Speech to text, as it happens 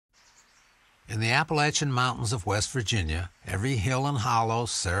In the Appalachian Mountains of West Virginia, every hill and hollow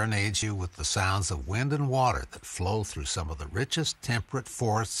serenades you with the sounds of wind and water that flow through some of the richest temperate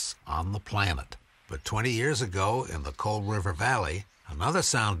forests on the planet. But 20 years ago, in the Coal River Valley, another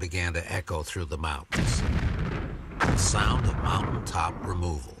sound began to echo through the mountains. The sound of mountaintop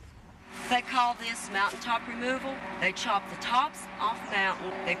removal. They call this mountaintop removal. They chop the tops off the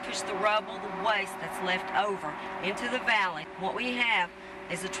mountain. They push the rubble, the waste that's left over into the valley. What we have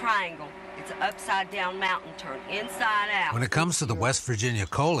is a triangle. It's an upside-down mountain turned inside out. When it comes to the West Virginia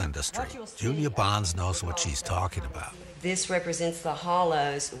coal industry, Julia Bonds knows what she's talking about. This represents the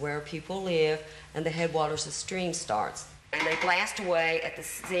hollows where people live and the headwaters of streams starts. And they blast away at the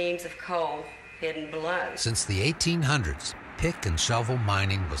seams of coal hidden below. Since the 1800s, pick and shovel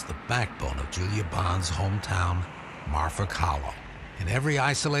mining was the backbone of Julia Bonds' hometown, Marfork Hollow. In every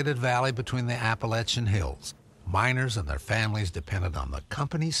isolated valley between the Appalachian Hills, miners and their families depended on the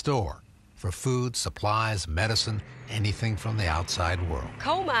company store for food, supplies, medicine, anything from the outside world.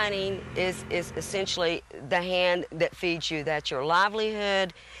 Coal mining is essentially the hand that feeds you. That's your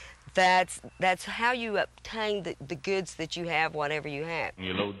livelihood. That's how you obtain the goods that you have, whatever you have.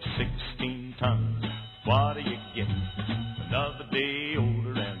 You load 16 tons, what do you get? Another day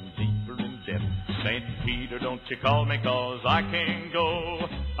older and deeper in debt. St. Peter, don't you call me, 'cause I can't go.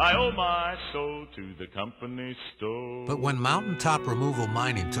 I owe my soul to the company store. But when mountaintop removal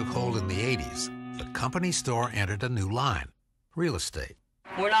mining took hold in the 80s, the company store entered a new line, real estate.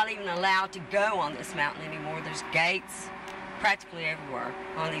 We're not even allowed to go on this mountain anymore. There's gates practically everywhere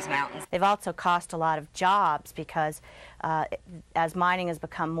on these mountains. They've also cost a lot of jobs because as mining has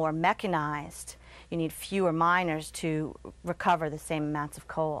become more mechanized, you need fewer miners to recover the same amounts of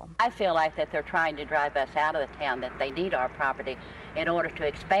coal. I feel like that they're trying to drive us out of the town, that they need our property in order to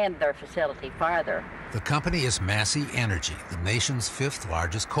expand their facility farther. The company is Massey Energy, the nation's 5th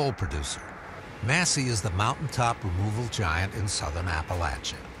largest coal producer. Massey is the mountaintop removal giant in southern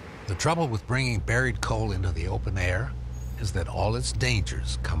Appalachia. The trouble with bringing buried coal into the open air is that all its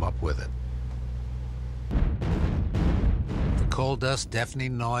dangers come up with it. The coal dust,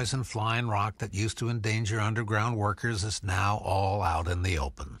 deafening noise, and flying rock that used to endanger underground workers is now all out in the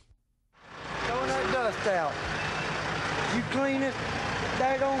open. Throwing that dust out. You clean it,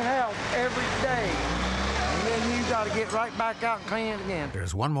 daggone house every day. And then you got to get right back out and clean it again.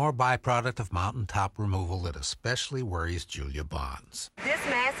 There's one more byproduct of mountaintop removal that especially worries Julia Bonds. This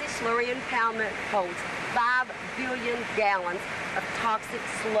massive slurry impoundment holds 5 billion gallons of toxic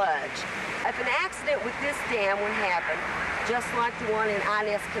sludge. If an accident with this dam would happen, just like the one in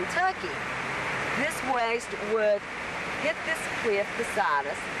Inez, Kentucky, this waste would hit this cliff beside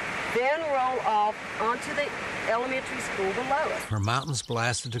us, then roll off onto the elementary school below us. Her mountains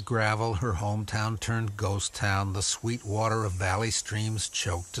blasted to gravel, her hometown turned ghost town, the sweet water of valley streams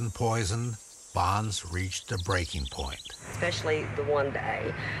choked and poisoned. Bonds reached a breaking point. Especially the one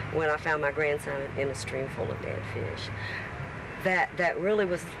day when I found my grandson in a stream full of dead fish. That really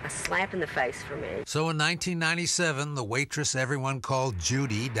was a slap in the face for me. So in 1997, the waitress everyone called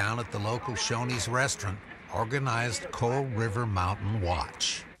Judy down at the local Shoney's restaurant organized Coal River Mountain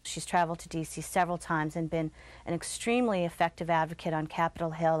Watch. She's traveled to D.C. several times and been an extremely effective advocate on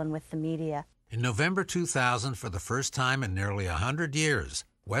Capitol Hill and with the media. In November 2000, for the first time in nearly 100 years,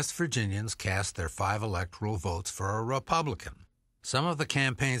 West Virginians cast their 5 electoral votes for a Republican. Some of the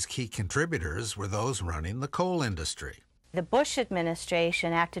campaign's key contributors were those running the coal industry. The Bush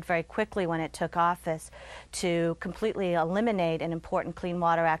administration acted very quickly when it took office to completely eliminate an important Clean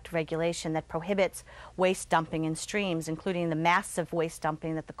Water Act regulation that prohibits waste dumping in streams, including the massive waste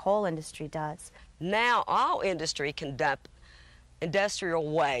dumping that the coal industry does. Now all industry can dump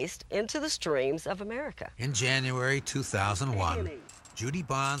industrial waste into the streams of America. In January 2001, Judy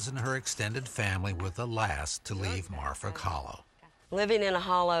Bonds and her extended family were the last to leave Marfork Hollow. Living in a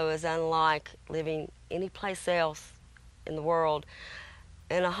hollow is unlike living any place else in the world.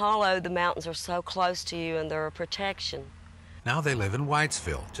 In a hollow, the mountains are so close to you and they're a protection. Now they live in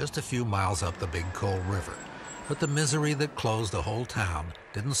Whitesville, just a few miles up the Big Coal River. But the misery that closed the whole town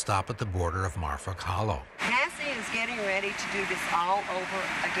didn't stop at the border of Marfork Hollow. Massey is getting ready to do this all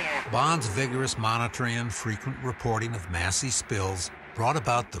over again. Bond's vigorous monitoring and frequent reporting of Massey spills brought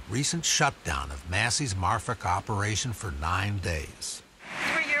about the recent shutdown of Massey's Marfork operation for 9 days.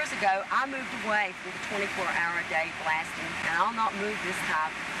 3 years ago, I moved away from the 24-hour-a-day blasting, and I'll not move this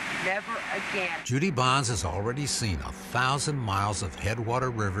time, never again. Judy Bonds has already seen 1,000 miles of headwater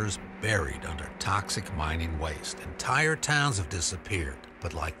rivers buried under toxic mining waste. Entire towns have disappeared.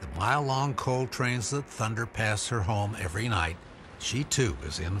 But like the mile-long coal trains that thunder past her home every night, she too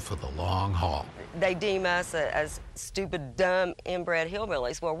is in for the long haul. They deem us as stupid, dumb, inbred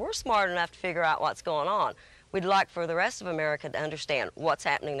hillbillies. Well, we're smart enough to figure out what's going on. We'd like for the rest of America to understand what's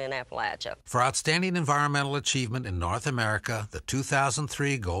happening in Appalachia. For outstanding environmental achievement in North America, the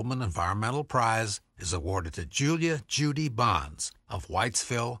 2003 Goldman Environmental Prize is awarded to Judy Bonds of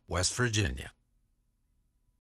Whitesville, West Virginia.